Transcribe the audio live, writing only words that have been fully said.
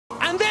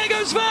And there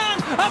goes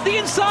Vern up the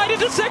inside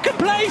into second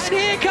place. And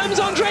here comes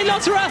Andre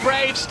Lotterer.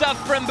 Brave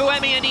stuff from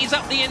Buemi, and he's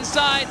up the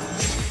inside.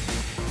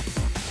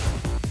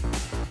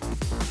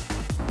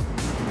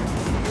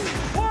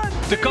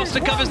 Da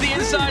Costa covers the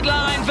inside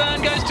line.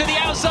 Vern goes to the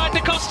outside. Da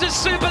Costa's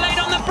super late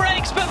on the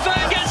brakes, but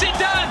Vern gets it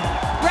done.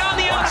 Round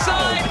the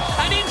outside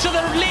and into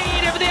the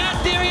lead of the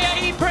Adria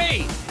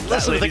E-Prix.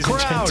 That, ladies and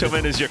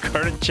gentlemen, is your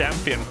current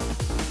champion.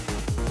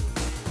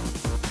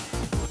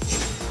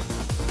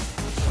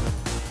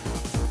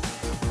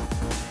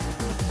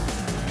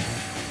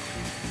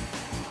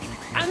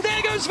 And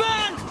there goes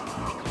Vern.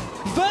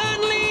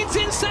 Vern leads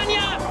in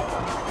Sanya.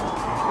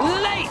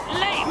 Late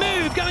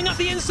move going up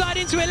the inside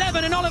into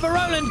 11, and Oliver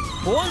Rowland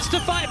wants to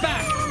fight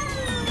back.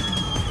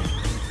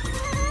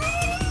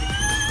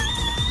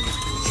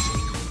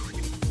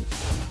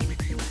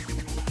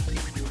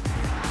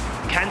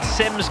 Can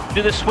Sims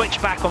do the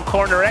switch back on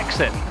corner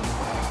exit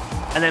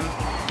and then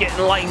get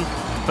in line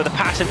for the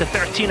pass into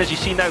 13 as you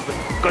see now, but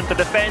going to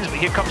defend, but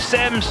here comes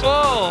Sims.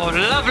 Oh,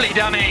 lovely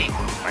dummy.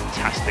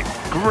 Fantastic,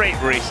 great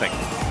racing.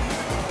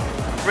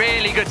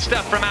 Really good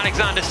stuff from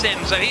Alexander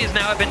Sims, so he is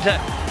now up into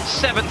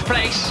 7th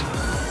place.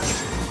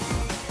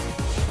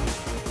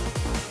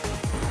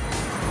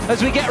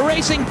 As we get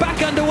racing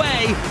back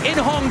underway in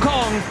Hong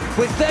Kong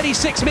with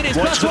 36 minutes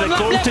plus 1 lap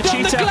left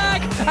on the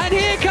flag. And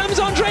here comes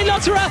Andre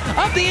Lotterer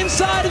up the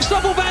inside of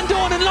Stoffel Van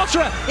Dorn, and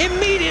Lotterer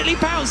immediately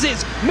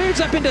pounces, moves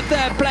up into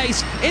 3rd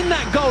place in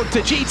that gold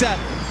to Cheetah.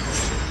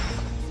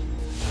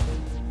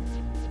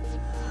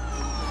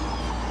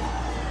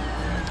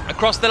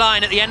 Across the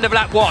line at the end of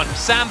lap 1,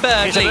 Sam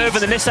Berg Here's a move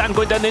and the Nissan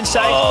going down the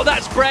inside. Oh,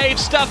 that's brave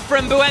stuff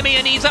from Buemi,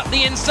 and he's up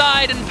the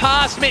inside and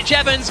past Mitch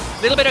Evans.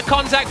 A little bit of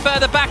contact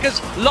further back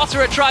as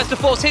Lotterer tries to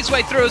force his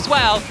way through as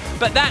well.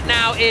 But that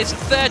now is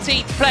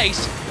 13th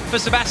place for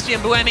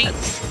Sebastian Buemi.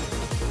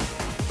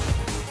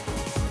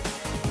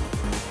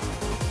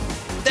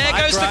 There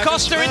goes Da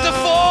Costa into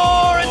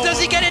 4, and does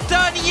he get it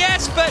done?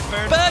 Yes, but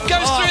Berg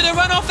goes through the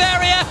runoff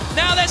area.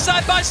 Now they're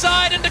side by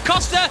side, and Da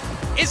Costa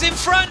is in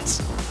front.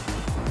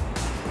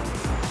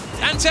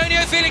 Antonio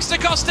Felix Da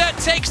Costa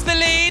takes the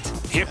lead.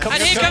 Here comes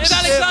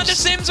Alexander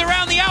Sims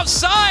around the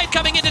outside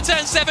coming into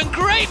turn 7.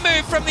 Great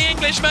move from the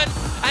Englishman,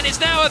 and it's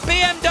now a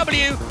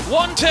BMW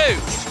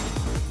 1-2.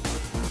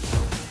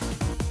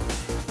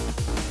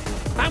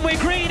 And we're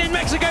green in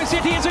Mexico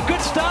City. It's a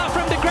good start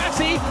from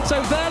Degrassi.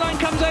 So Verline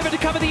comes over to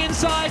cover the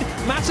inside.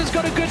 Massa's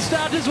got a good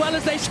start as well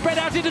as they spread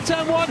out into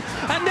turn 1.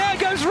 And there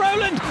goes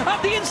Rowland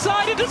up the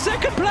inside into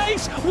 2nd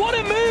place. What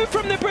a move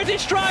from the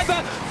British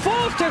driver.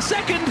 4th to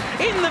 2nd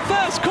in the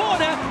first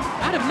corner.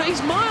 Adam,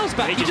 he's miles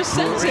back. He just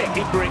sends it.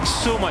 He breaks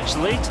so much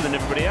later than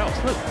everybody else.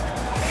 Look.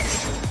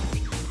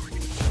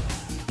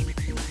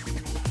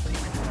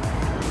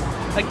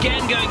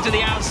 Again going to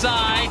the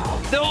outside.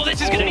 Oh,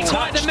 this is going to be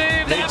quite the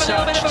move. They have a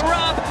little bit of a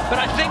rub, but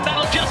I think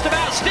that'll just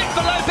about stick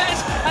for Lopez.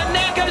 And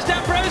there goes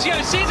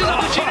D'Ambrosio, sees his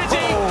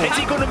opportunity. Is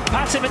he going to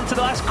pass him into the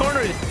last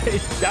corner?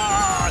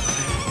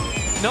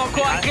 Not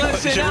quite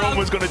close enough. Jerome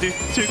was going to do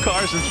 2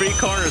 cars and 3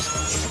 corners.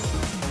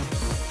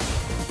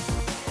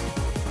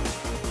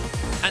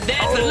 And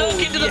there's the look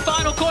into the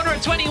final corner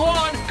at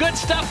 21. Good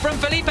stuff from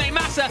Felipe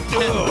Massa.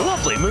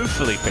 Lovely move,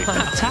 Felipe.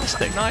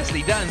 Fantastic.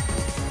 Nicely done.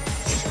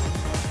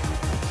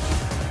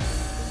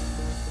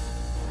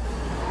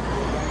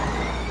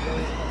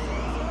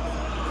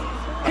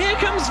 Here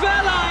comes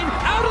Verline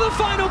out of the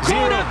final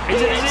corner.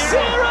 It's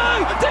 0.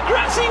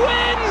 Degrassi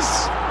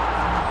wins.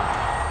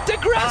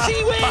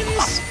 Degrassi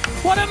wins.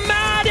 What a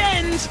mad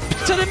end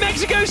to the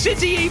Mexico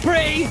City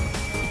E-Prix.